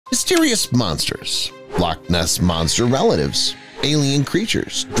Mysterious monsters, Loch Ness Monster relatives, alien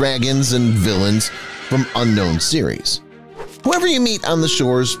creatures, dragons, and villains from unknown series. Whoever you meet on the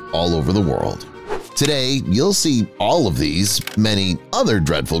shores all over the world. Today, you'll see all of these, many other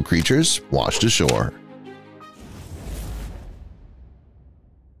dreadful creatures washed ashore.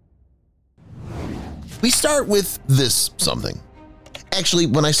 We start with this something. Actually,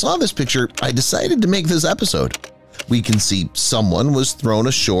 when I saw this picture, I decided to make this episode. We can see someone was thrown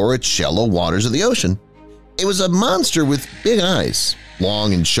ashore at shallow waters of the ocean. It was a monster with big eyes,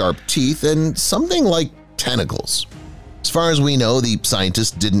 long and sharp teeth, and something like tentacles. As far as we know, the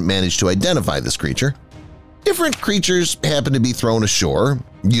scientists didn't manage to identify this creature. Different creatures happen to be thrown ashore.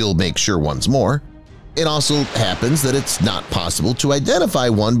 You'll make sure once more. It also happens that it's not possible to identify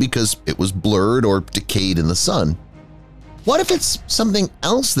one because it was blurred or decayed in the sun. What if it's something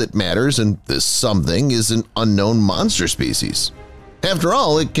else that matters and this something is an unknown monster species? After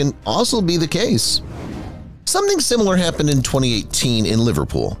all, it can also be the case. Something similar happened in 2018 in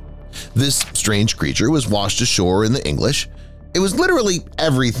Liverpool. This strange creature was washed ashore in the English. It was literally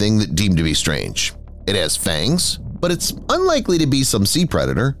everything that deemed to be strange. It has fangs, but it's unlikely to be some sea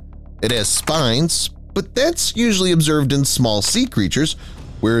predator. It has spines, but that's usually observed in small sea creatures,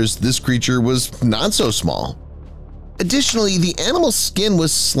 whereas this creature was not so small. Additionally, the animal's skin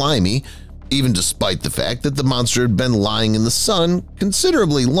was slimy, even despite the fact that the monster had been lying in the sun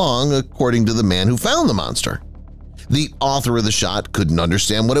considerably long, according to the man who found the monster. The author of the shot couldn't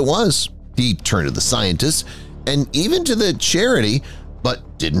understand what it was. He turned to the scientists and even to the charity,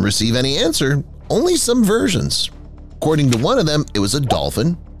 but didn't receive any answer, only some versions. According to one of them, it was a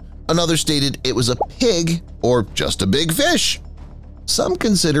dolphin. Another stated it was a pig or just a big fish. Some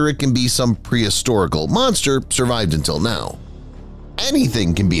consider it can be some prehistorical monster survived until now.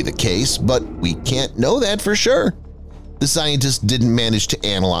 Anything can be the case, but we can't know that for sure. The scientists didn't manage to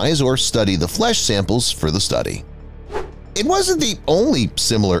analyze or study the flesh samples for the study. It wasn't the only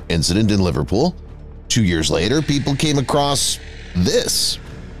similar incident in Liverpool. 2 years later, people came across this.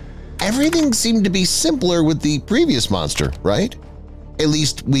 Everything seemed to be simpler with the previous monster, right? At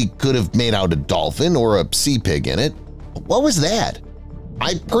least we could have made out a dolphin or a sea pig in it. What was that?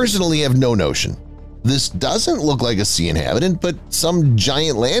 I personally have no notion. This doesn't look like a sea inhabitant, but some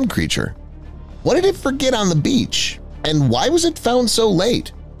giant land creature. What did it forget on the beach? And why was it found so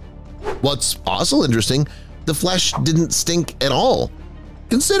late? What's also interesting, the flesh didn't stink at all.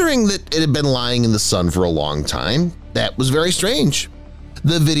 Considering that it had been lying in the sun for a long time, that was very strange.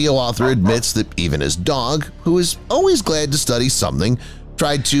 The video author admits that even his dog, who is always glad to study something,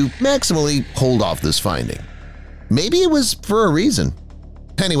 tried to maximally hold off this finding. Maybe it was for a reason.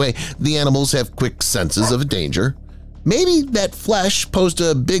 Anyway, the animals have quick senses of danger. Maybe that flesh posed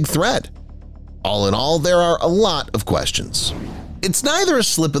a big threat. All in all, there are a lot of questions. It's neither a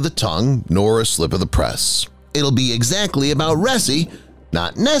slip of the tongue nor a slip of the press. It'll be exactly about Ressie,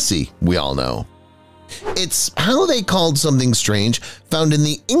 not Nessie, we all know. It's how they called something strange found in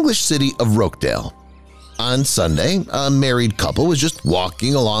the English city of Rokedale. On Sunday, a married couple was just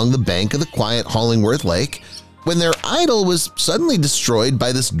walking along the bank of the quiet Hollingworth Lake when their idol was suddenly destroyed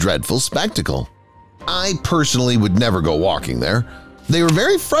by this dreadful spectacle. I personally would never go walking there. They were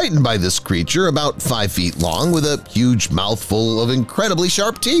very frightened by this creature about 5 feet long with a huge mouthful of incredibly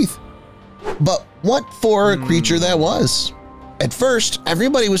sharp teeth. But what for a creature that was? At first,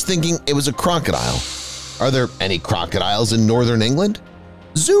 everybody was thinking it was a crocodile. Are there any crocodiles in northern England?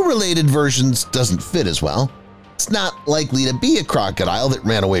 Zoo-related versions doesn't fit as well. It's not likely to be a crocodile that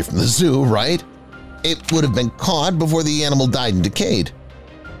ran away from the zoo, right? It would have been caught before the animal died and decayed.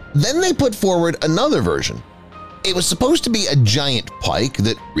 Then they put forward another version. It was supposed to be a giant pike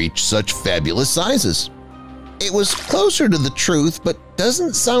that reached such fabulous sizes. It was closer to the truth, but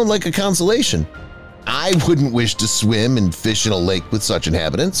doesn't sound like a consolation. I wouldn't wish to swim and fish in a lake with such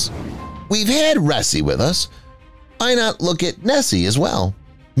inhabitants. We've had Ressie with us. Why not look at Nessie as well?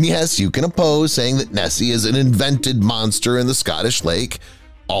 Yes, you can oppose saying that Nessie is an invented monster in the Scottish lake,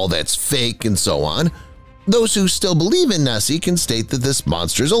 all that's fake and so on. Those who still believe in Nessie can state that this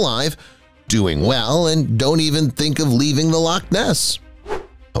monster's alive, doing well, and don't even think of leaving the Loch Ness.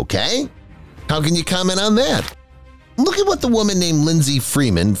 Okay? How can you comment on that? Look at what the woman named Lindsay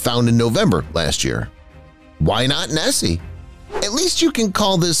Freeman found in November last year. Why not Nessie? At least you can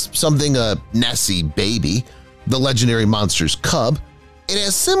call this something a Nessie baby, the legendary monster's cub. It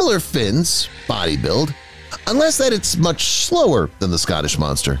has similar fins, body build, unless that it's much slower than the Scottish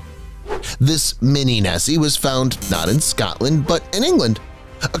monster. This mini Nessie was found not in Scotland but in England,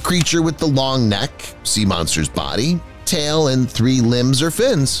 a creature with the long neck, sea monster's body, tail, and 3 limbs or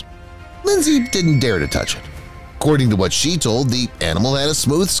fins. Lindsay didn't dare to touch it. According to what she told, the animal had a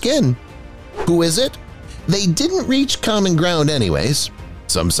smooth skin. Who is it? They didn't reach common ground anyways.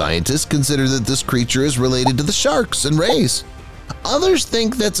 Some scientists consider that this creature is related to the sharks and rays. Others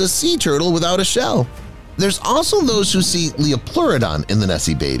think that's a sea turtle without a shell. There's also those who see Leopleurodon in the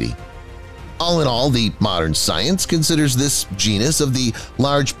Nessie baby. All in all, the modern science considers this genus of the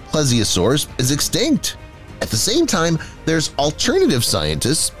large plesiosaurs as extinct. At the same time, there's alternative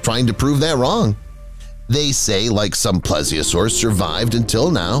scientists trying to prove that wrong. They say, like some plesiosaurs, survived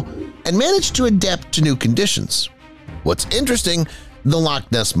until now and managed to adapt to new conditions. What's interesting, the Loch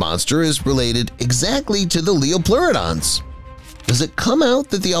Ness Monster is related exactly to the Leopleurodons. Does it come out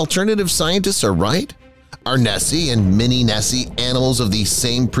that the alternative scientists are right? Are Nessie and mini Nessie animals of the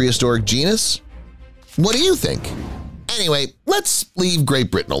same prehistoric genus? What do you think? Anyway, let's leave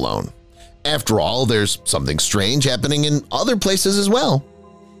Great Britain alone. After all, there's something strange happening in other places as well.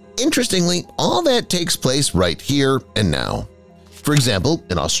 Interestingly, all that takes place right here and now. For example,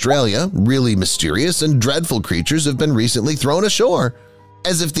 in Australia, really mysterious and dreadful creatures have been recently thrown ashore,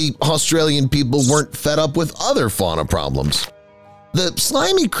 as if the Australian people weren't fed up with other fauna problems. The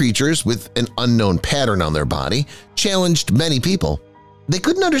slimy creatures with an unknown pattern on their body challenged many people. They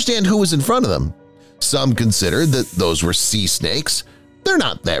couldn't understand who was in front of them. Some considered that those were sea snakes. They're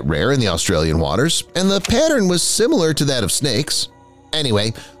not that rare in the Australian waters, and the pattern was similar to that of snakes.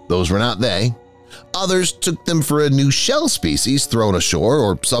 Anyway, those were not they. Others took them for a new shell species thrown ashore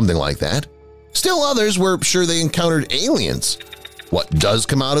or something like that. Still others were sure they encountered aliens. What does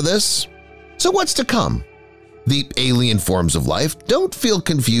come out of this? So what's to come? The alien forms of life don't feel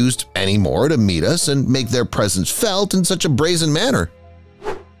confused anymore to meet us and make their presence felt in such a brazen manner.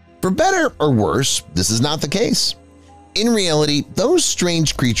 For better or worse, this is not the case. In reality, those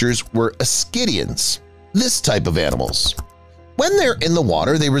strange creatures were Ascidians, this type of animals. When they're in the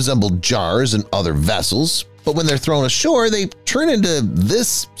water, they resemble jars and other vessels, but when they're thrown ashore, they turn into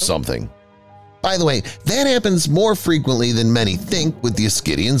this something. By the way, that happens more frequently than many think with the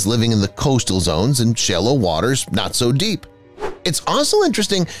Ascidians living in the coastal zones and shallow waters not so deep. It's also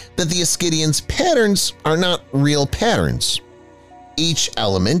interesting that the Ascidians' patterns are not real patterns. Each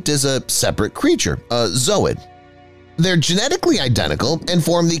element is a separate creature, a zooid. They're genetically identical and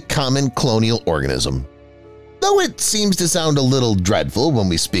form the common colonial organism. Though it seems to sound a little dreadful when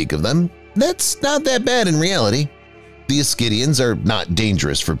we speak of them, that's not that bad in reality. The Ascidians are not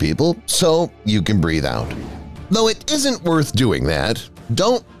dangerous for people, so you can breathe out. Though it isn't worth doing that,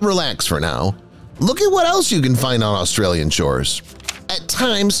 don't relax for now. Look at what else you can find on Australian shores. At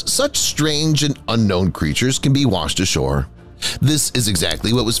times, such strange and unknown creatures can be washed ashore. This is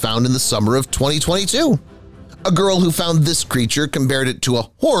exactly what was found in the summer of 2022. A girl who found this creature compared it to a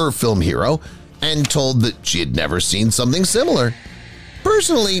horror film hero and told that she had never seen something similar.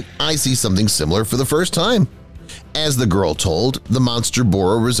 Personally, I see something similar for the first time. As the girl told, the monster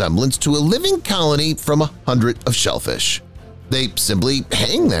bore a resemblance to a living colony from 100 of shellfish. They simply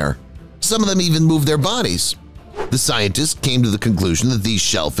hang there. Some of them even move their bodies. The scientists came to the conclusion that these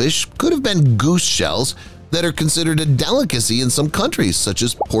shellfish could have been goose shells that are considered a delicacy in some countries such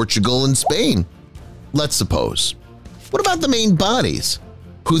as Portugal and Spain. Let's suppose. What about the main bodies?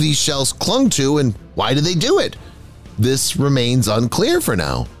 Who these shells clung to and why did they do it? This remains unclear for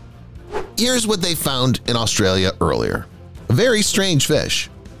now. Here's what they found in Australia earlier. A very strange fish.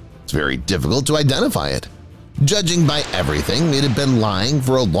 It's very difficult to identify it. Judging by everything, it had been lying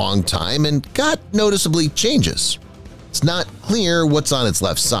for a long time and got noticeably changes. It's not clear what's on its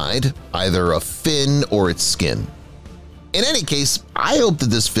left side, either a fin or its skin. In any case, I hope that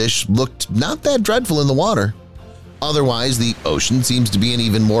this fish looked not that dreadful in the water. Otherwise, the ocean seems to be an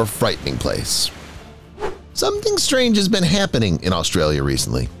even more frightening place. Something strange has been happening in Australia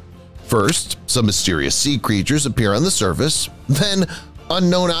recently. First, some mysterious sea creatures appear on the surface, then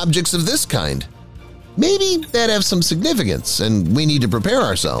unknown objects of this kind. Maybe that have some significance and we need to prepare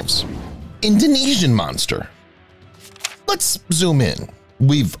ourselves. Indonesian monster. Let's zoom in.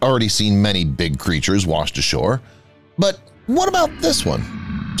 We've already seen many big creatures washed ashore, but what about this one?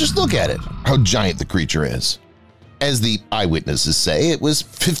 Just look at it, how giant the creature is. As the eyewitnesses say, it was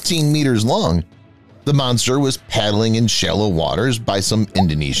 15 meters long. The monster was paddling in shallow waters by some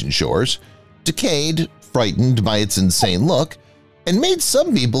Indonesian shores, decayed, frightened by its insane look, and made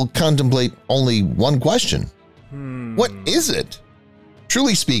some people contemplate only one question. What is it?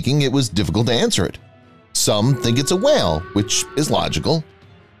 Truly speaking, it was difficult to answer it. Some think it's a whale, which is logical.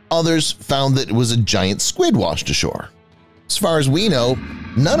 Others found that it was a giant squid washed ashore. As far as we know,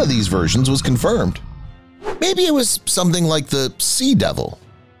 none of these versions was confirmed. Maybe it was something like the sea devil.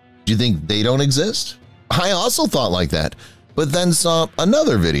 Do you think they don't exist? I also thought like that, but then saw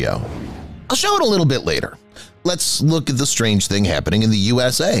another video. I'll show it a little bit later. Let's look at the strange thing happening in the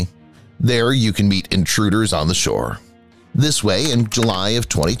USA. There you can meet intruders on the shore. This way, in July of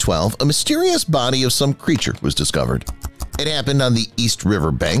 2012, a mysterious body of some creature was discovered. It happened on the East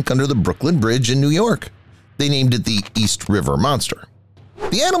River bank under the Brooklyn Bridge in New York. They named it the East River Monster.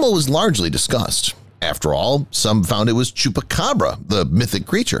 The animal was largely discussed. After all, some found it was Chupacabra, the mythic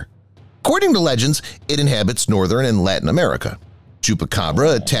creature. According to legends, it inhabits Northern and Latin America.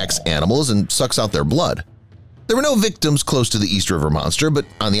 Chupacabra attacks animals and sucks out their blood. There were no victims close to the East River Monster, but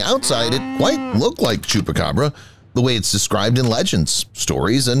on the outside it quite looked like Chupacabra, the way it's described in legends,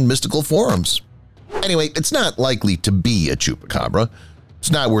 stories, and mystical forums. Anyway, it's not likely to be a Chupacabra.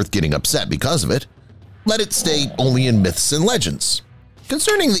 It's not worth getting upset because of it. Let it stay only in myths and legends.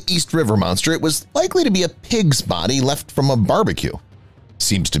 Concerning the East River Monster, it was likely to be a pig's body left from a barbecue.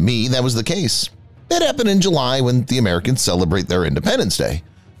 Seems to me that was the case. It happened in July when the Americans celebrate their Independence Day.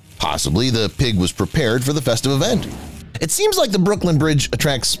 Possibly the pig was prepared for the festive event. It seems like the Brooklyn Bridge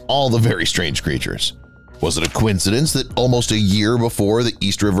attracts all the very strange creatures. Was it a coincidence that almost a year before the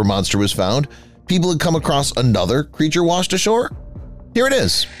East River Monster was found, people had come across another creature washed ashore? Here it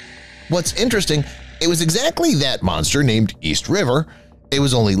is. What's interesting, it was exactly that monster named East River. It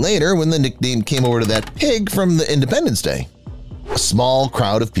was only later when the nickname came over to that pig from the Independence Day. A small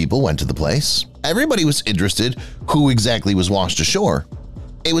crowd of people went to the place. Everybody was interested who exactly was washed ashore.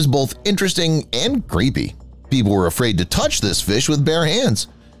 It was both interesting and creepy. People were afraid to touch this fish with bare hands.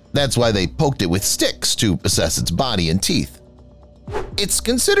 That's why they poked it with sticks to assess its body and teeth. It's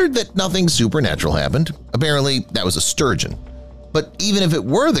considered that nothing supernatural happened. Apparently, that was a sturgeon. But even if it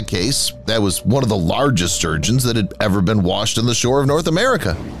were the case, that was one of the largest sturgeons that had ever been washed on the shore of North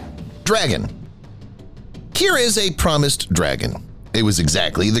America. Dragon. Here is a promised dragon. It was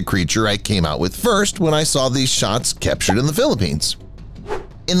exactly the creature I came out with first when I saw these shots captured in the Philippines.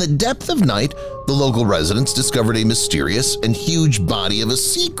 In the depth of night, the local residents discovered a mysterious and huge body of a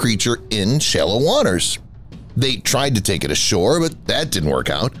sea creature in shallow waters. They tried to take it ashore, but that didn't work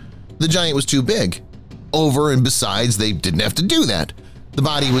out. The giant was too big. Over and besides, they didn't have to do that. The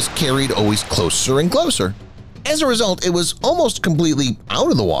body was carried always closer and closer. As a result, it was almost completely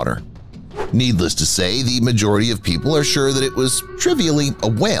out of the water. Needless to say, the majority of people are sure that it was trivially a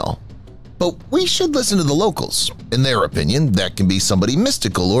whale. But we should listen to the locals. In their opinion, that can be somebody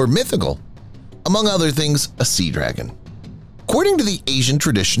mystical or mythical. Among other things, a sea dragon. According to the Asian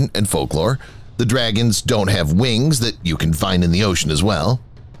tradition and folklore, the dragons don't have wings that you can find in the ocean as well.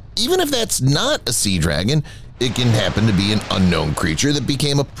 Even if that's not a sea dragon, it can happen to be an unknown creature that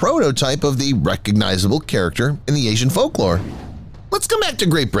became a prototype of the recognizable character in the Asian folklore. Let's come back to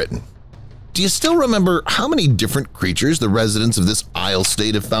Great Britain. Do you still remember how many different creatures the residents of this Isle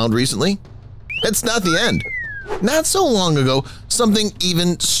state have found recently? That's not the end. Not so long ago, something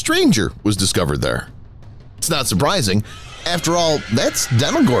even stranger was discovered there. It's not surprising. After all, that's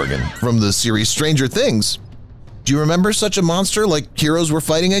Demogorgon from the series Stranger Things. Do you remember such a monster like heroes were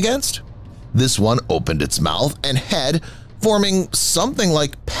fighting against? This one opened its mouth and head, forming something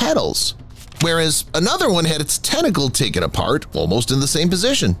like petals, whereas another one had its tentacle taken apart almost in the same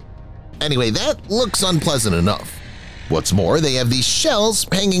position. Anyway, that looks unpleasant enough. What's more, they have these shells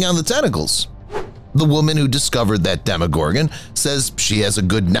hanging on the tentacles. The woman who discovered that Demogorgon says she has a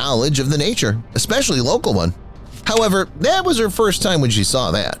good knowledge of the nature, especially local one. However, that was her first time when she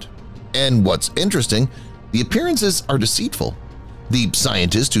saw that. And what's interesting, the appearances are deceitful. The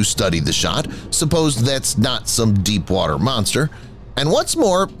scientist who studied the shot supposed that's not some deep water monster, and what's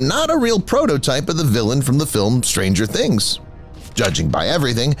more, not a real prototype of the villain from the film Stranger Things. Judging by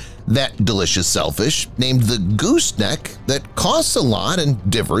everything, that delicious shellfish named the gooseneck that costs a lot and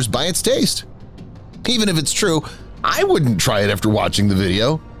differs by its taste. Even if it's true, I wouldn't try it after watching the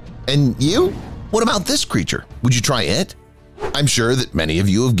video. And you? What about this creature? Would you try it? I'm sure that many of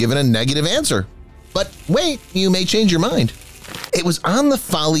you have given a negative answer. But wait, you may change your mind. It was on the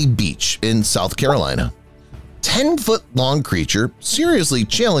Folly Beach in South Carolina. 10-foot-long creature seriously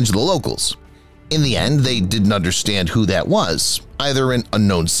challenged the locals. In the end, they didn't understand who that was, either an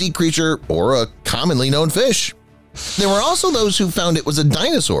unknown sea creature or a commonly known fish. There were also those who found it was a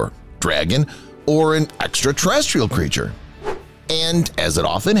dinosaur, dragon, or an extraterrestrial creature. And as it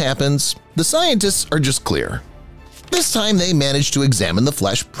often happens, the scientists are just clear. This time they managed to examine the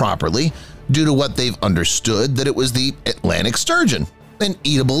flesh properly due to what they've understood that it was the Atlantic sturgeon, an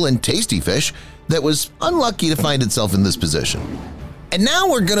eatable and tasty fish that was unlucky to find itself in this position. And now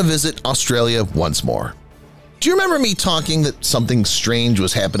we're going to visit Australia once more. Do you remember me talking that something strange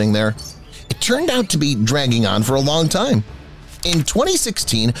was happening there? It turned out to be dragging on for a long time. In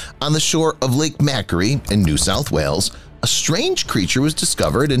 2016, on the shore of Lake Macquarie in New South Wales, a strange creature was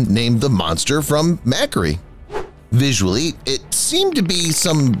discovered and named the monster from Macquarie. Visually, it seemed to be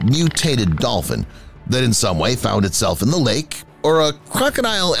some mutated dolphin that in some way found itself in the lake, or a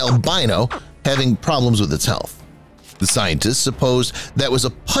crocodile albino having problems with its health. The scientists supposed that was a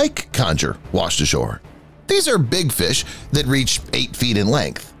pike conger washed ashore. These are big fish that reach 8 feet in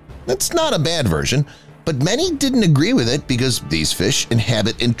length. That's not a bad version, but many didn't agree with it because these fish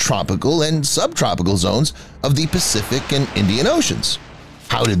inhabit in tropical and subtropical zones of the Pacific and Indian Oceans.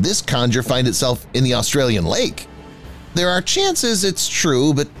 How did this conger find itself in the Australian lake? There are chances it's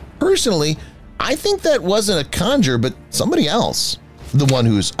true, but personally, I think that wasn't a conger but somebody else, the one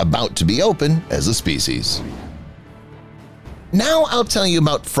who's about to be open as a species. Now I'll tell you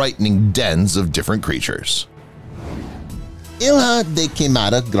about frightening dens of different creatures. Ilha de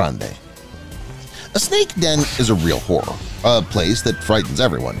Queimada Grande. A snake den is a real horror, a place that frightens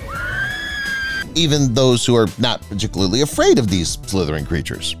everyone, even those who are not particularly afraid of these slithering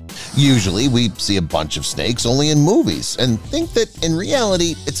creatures. Usually we see a bunch of snakes only in movies and think that in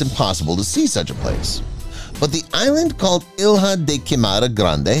reality it's impossible to see such a place. But the island called Ilha de Queimada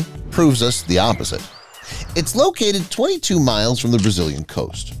Grande proves us the opposite. It's located 22 miles from the Brazilian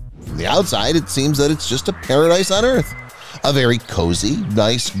coast. From the outside, it seems that it's just a paradise on earth, a very cozy,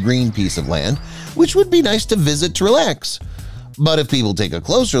 nice green piece of land, which would be nice to visit to relax. But if people take a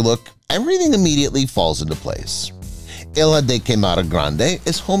closer look, everything immediately falls into place. Ilha de Queimada Grande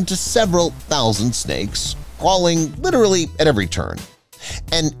is home to several thousand snakes, crawling literally at every turn.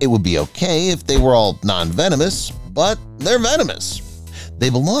 And it would be okay if they were all non-venomous, but they're venomous. They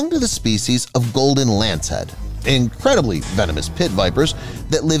belong to the species of golden lancehead, incredibly venomous pit vipers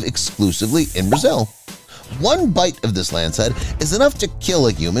that live exclusively in Brazil. One bite of this lancehead is enough to kill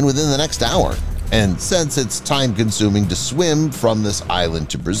a human within the next hour. And since it's time-consuming to swim from this island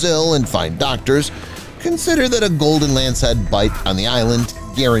to Brazil and find doctors, consider that a golden lancehead bite on the island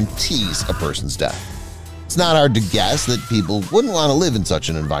guarantees a person's death. It's not hard to guess that people wouldn't want to live in such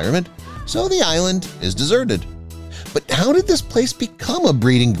an environment, so the island is deserted. But how did this place become a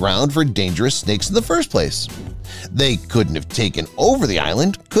breeding ground for dangerous snakes in the first place? They couldn't have taken over the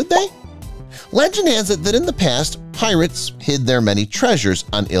island, could they? Legend has it that in the past, pirates hid their many treasures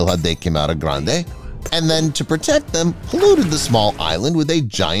on Ilha de Queimada Grande, and then to protect them, polluted the small island with a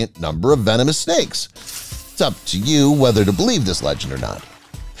giant number of venomous snakes. It's up to you whether to believe this legend or not.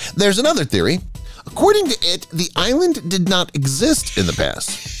 There's another theory. According to it, the island did not exist in the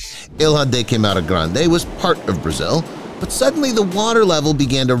past. Ilha de Queimada Grande was part of Brazil, but suddenly the water level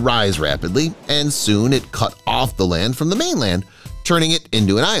began to rise rapidly, and soon it cut off the land from the mainland, turning it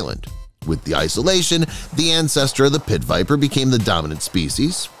into an island. With the isolation, the ancestor of the pit viper became the dominant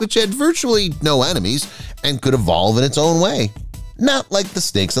species, which had virtually no enemies and could evolve in its own way, not like the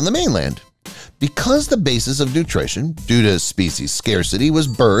snakes on the mainland. Because the basis of nutrition, due to species scarcity, was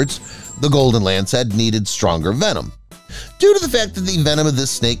birds, the golden lancehead needed stronger venom. Due to the fact that the venom of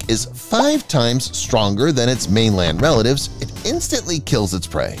this snake is 5 times stronger than its mainland relatives, it instantly kills its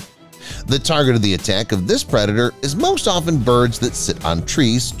prey. The target of the attack of this predator is most often birds that sit on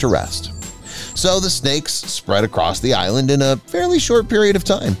trees to rest. So the snakes spread across the island in a fairly short period of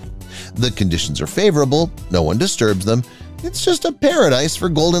time. The conditions are favorable, no one disturbs them. It's just a paradise for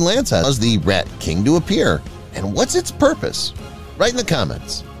golden lancehead. Allows the rat king to appear. And what's its purpose? Write in the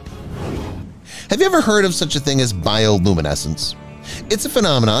comments. Have you ever heard of such a thing as bioluminescence? It's a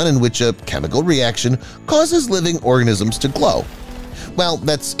phenomenon in which a chemical reaction causes living organisms to glow. Well,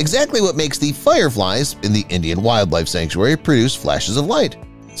 that's exactly what makes the fireflies in the Indian Wildlife Sanctuary produce flashes of light.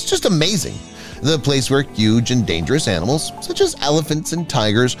 It's just amazing. The place where huge and dangerous animals, such as elephants and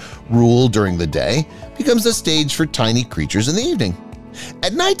tigers, rule during the day becomes a stage for tiny creatures in the evening.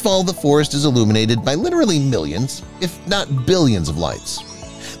 At nightfall, the forest is illuminated by literally millions, if not billions of lights.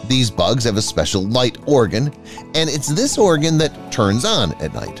 These bugs have a special light organ, and it's this organ that turns on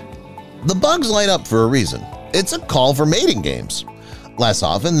at night. The bugs light up for a reason. It's a call for mating games. Less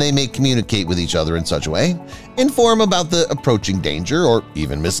often, they may communicate with each other in such a way, inform about the approaching danger, or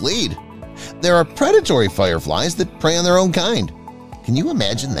even mislead. There are predatory fireflies that prey on their own kind. Can you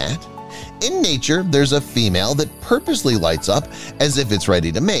imagine that? In nature, there's a female that purposely lights up as if it's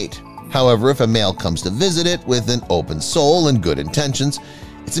ready to mate. However, if a male comes to visit it with an open soul and good intentions,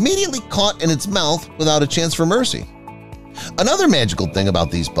 it's immediately caught in its mouth without a chance for mercy. Another magical thing about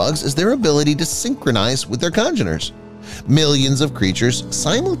these bugs is their ability to synchronize with their congeners. Millions of creatures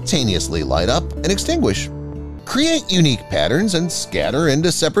simultaneously light up and extinguish, create unique patterns, and scatter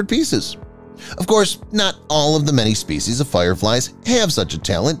into separate pieces. Of course, not all of the many species of fireflies have such a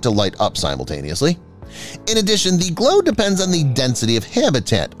talent to light up simultaneously. In addition, the glow depends on the density of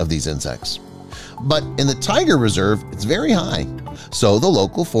habitat of these insects. but in the tiger reserve it's very high, so the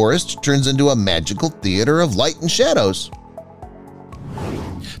local forest turns into a magical theater of light and shadows.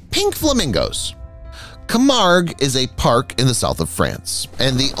 Pink flamingos. Camargue is a park in the south of France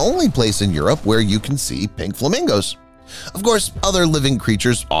and the only place in Europe where you can see pink flamingos. Of course, other living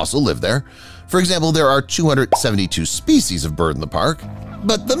creatures also live there. For example, there are 272 species of bird in the park,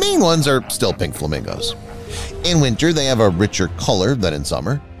 but the main ones are still pink flamingos. In winter, they have a richer color than in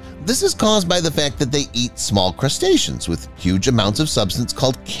summer. This is caused by the fact that they eat small crustaceans with huge amounts of substance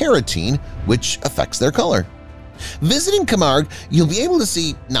called keratin, which affects their color. Visiting Camargue, you'll be able to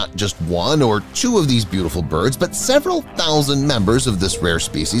see not just one or two of these beautiful birds, but several thousand members of this rare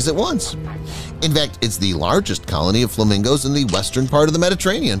species at once. In fact, it's the largest colony of flamingos in the western part of the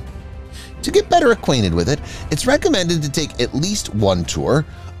Mediterranean. To get better acquainted with it, it's recommended to take at least one tour,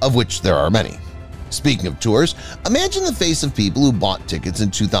 of which there are many. Speaking of tours, imagine the face of people who bought tickets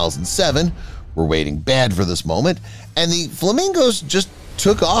in 2007, were waiting bad for this moment, and the flamingos just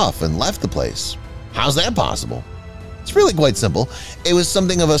took off and left the place. How's that possible? It's really quite simple. It was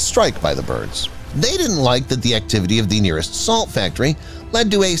something of a strike by the birds. They didn't like that the activity of the nearest salt factory led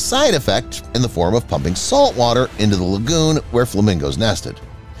to a side effect in the form of pumping salt water into the lagoon where flamingos nested.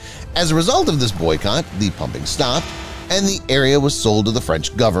 As a result of this boycott, the pumping stopped, and the area was sold to the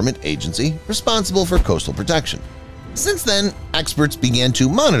French government agency responsible for coastal protection. Since then, experts began to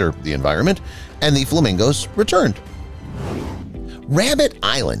monitor the environment, and the flamingos returned. Rabbit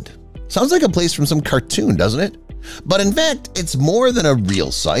Island. Sounds like a place from some cartoon, doesn't it? But in fact, it's more than a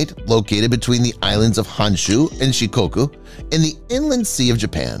real site located between the islands of Honshu and Shikoku in the inland sea of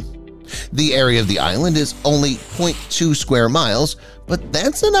Japan. The area of the island is only 0.2 square miles, but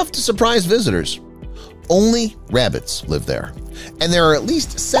that's enough to surprise visitors. Only rabbits live there, and there are at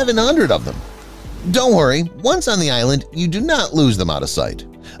least 700 of them. Don't worry, once on the island, you do not lose them out of sight.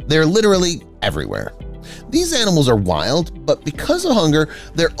 They're literally everywhere. These animals are wild, but because of hunger,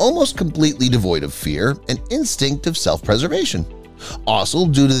 they're almost completely devoid of fear and instinct of self-preservation. Also,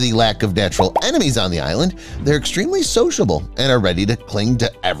 due to the lack of natural enemies on the island, they're extremely sociable and are ready to cling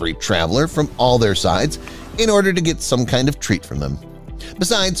to every traveler from all their sides in order to get some kind of treat from them.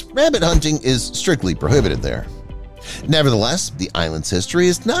 Besides, rabbit hunting is strictly prohibited there. Nevertheless, the island's history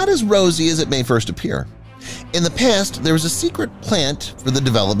is not as rosy as it may first appear. In the past, there was a secret plant for the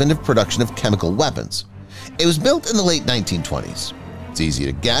development and production of chemical weapons. It was built in the late 1920s. It's easy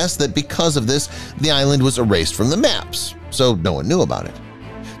to guess that because of this, the island was erased from the maps, so no one knew about it.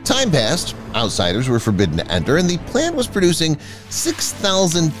 Time passed, outsiders were forbidden to enter, and the plant was producing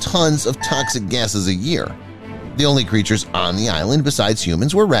 6,000 tons of toxic gases a year. The only creatures on the island besides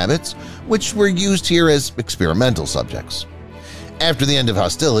humans were rabbits, which were used here as experimental subjects. After the end of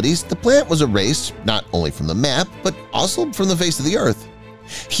hostilities, the plant was erased not only from the map, but also from the face of the earth.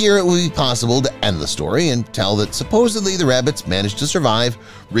 Here it will be possible to end the story and tell that supposedly the rabbits managed to survive,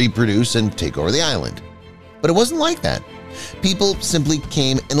 reproduce, and take over the island. But it wasn't like that. People simply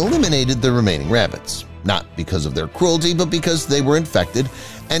came and eliminated the remaining rabbits, not because of their cruelty, but because they were infected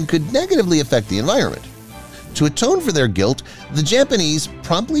and could negatively affect the environment. To atone for their guilt, the Japanese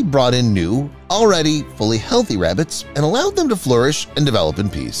promptly brought in new, already fully healthy rabbits and allowed them to flourish and develop in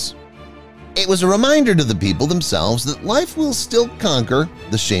peace. It was a reminder to the people themselves that life will still conquer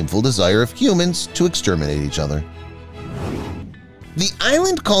the shameful desire of humans to exterminate each other. The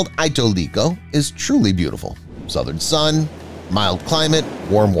island called Itoliko is truly beautiful. Southern sun, mild climate,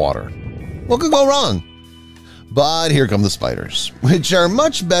 warm water. What could go wrong? But here come the spiders, which are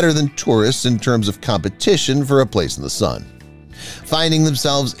much better than tourists in terms of competition for a place in the sun. Finding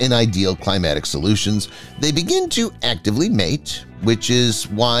themselves in ideal climatic solutions, they begin to actively mate, which is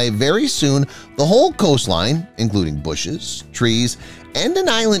why very soon the whole coastline, including bushes, trees, and an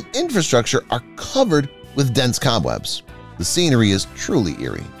island infrastructure, are covered with dense cobwebs. The scenery is truly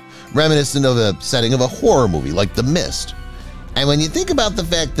eerie, reminiscent of a setting of a horror movie like The Mist. And when you think about the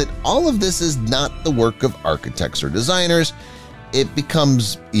fact that all of this is not the work of architects or designers, it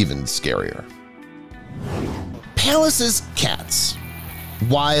becomes even scarier. Pallas's cats.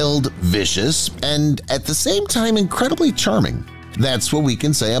 Wild, vicious, and at the same time incredibly charming. That's what we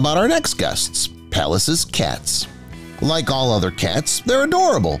can say about our next guests, Pallas's cats. Like all other cats, they're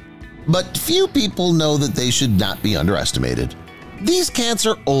adorable, but few people know that they should not be underestimated. These cats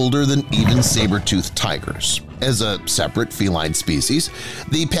are older than even saber-toothed tigers. As a separate feline species,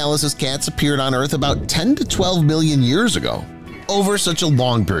 the Pallas's cats appeared on Earth about 10 to 12 million years ago. Over such a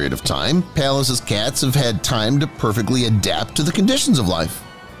long period of time, Pallas's cats have had time to perfectly adapt to the conditions of life.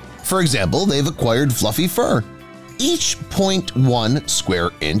 For example, they've acquired fluffy fur. Each 0.1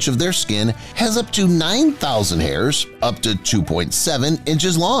 square inch of their skin has up to 9,000 hairs, up to 2.7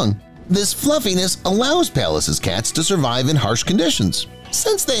 inches long. This fluffiness allows Pallas's cats to survive in harsh conditions.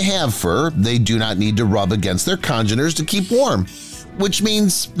 Since they have fur, they do not need to rub against their congeners to keep warm, which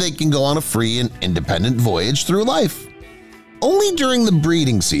means they can go on a free and independent voyage through life. Only during the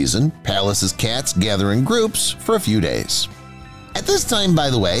breeding season, Pallas's cats gather in groups for a few days. At this time, by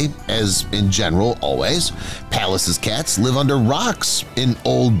the way, as in general always, Pallas's cats live under rocks in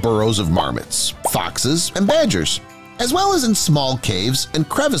old burrows of marmots, foxes, and badgers, as well as in small caves and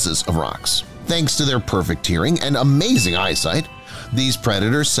crevices of rocks. Thanks to their perfect hearing and amazing eyesight, these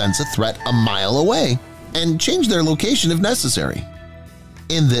predators sense a threat a mile away and change their location if necessary.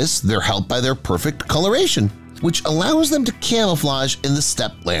 In this, they're helped by their perfect coloration, which allows them to camouflage in the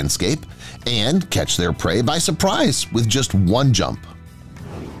steppe landscape and catch their prey by surprise with just one jump.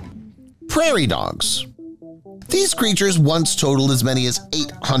 Prairie dogs. These creatures once totaled as many as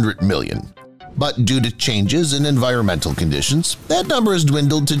 800 million, but due to changes in environmental conditions, that number has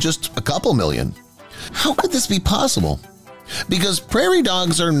dwindled to just a couple million. How could this be possible? Because prairie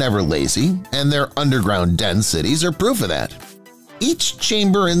dogs are never lazy, and their underground den cities are proof of that. Each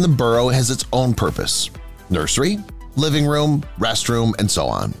chamber in the burrow has its own purpose: nursery, living room, restroom, and so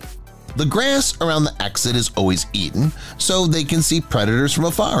on. The grass around the exit is always eaten, so they can see predators from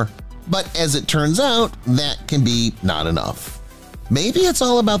afar. But as it turns out, that can be not enough. Maybe it's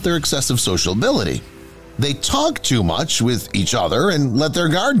all about their excessive sociability. They talk too much with each other and let their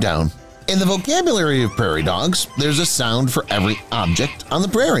guard down. In the vocabulary of prairie dogs, there's a sound for every object on the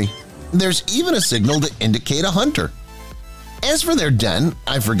prairie. There's even a signal to indicate a hunter. As for their den,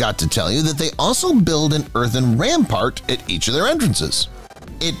 I forgot to tell you that they also build an earthen rampart at each of their entrances.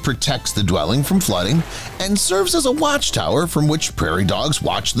 It protects the dwelling from flooding and serves as a watchtower from which prairie dogs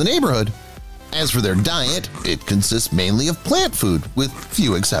watch the neighborhood. As for their diet, it consists mainly of plant food, with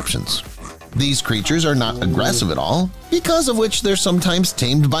few exceptions. These creatures are not aggressive at all, because of which they're sometimes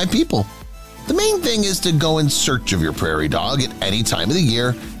tamed by people. The main thing is to go in search of your prairie dog at any time of the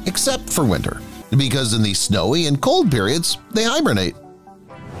year except for winter, because in the snowy and cold periods, they hibernate.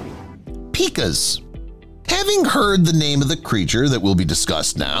 Pikas. Having heard the name of the creature that will be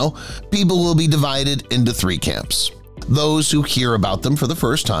discussed now, people will be divided into three camps. Those who hear about them for the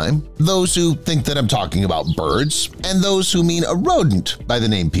first time, those who think that I'm talking about birds, and those who mean a rodent by the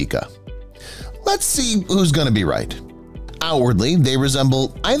name pika. Let's see who's going to be right. Outwardly, they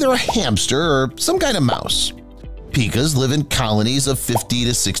resemble either a hamster or some kind of mouse. Pikas live in colonies of 50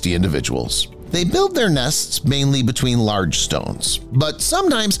 to 60 individuals. They build their nests mainly between large stones, but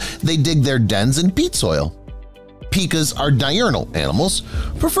sometimes they dig their dens in peat soil. Pikas are diurnal animals,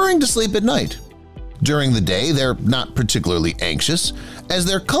 preferring to sleep at night. During the day, they're not particularly anxious, as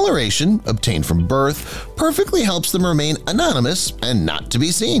their coloration, obtained from birth, perfectly helps them remain anonymous and not to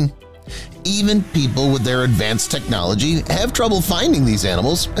be seen. Even people with their advanced technology have trouble finding these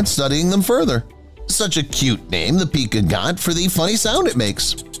animals and studying them further. Such a cute name the pika got for the funny sound it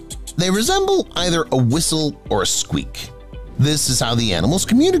makes. They resemble either a whistle or a squeak. This is how the animals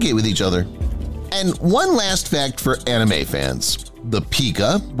communicate with each other. And one last fact for anime fans. The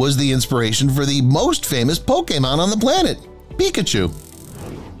pika was the inspiration for the most famous Pokemon on the planet, Pikachu.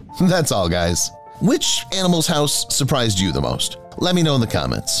 That's all, guys. Which animal's house surprised you the most? Let me know in the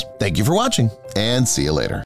comments. Thank you for watching, and see you later.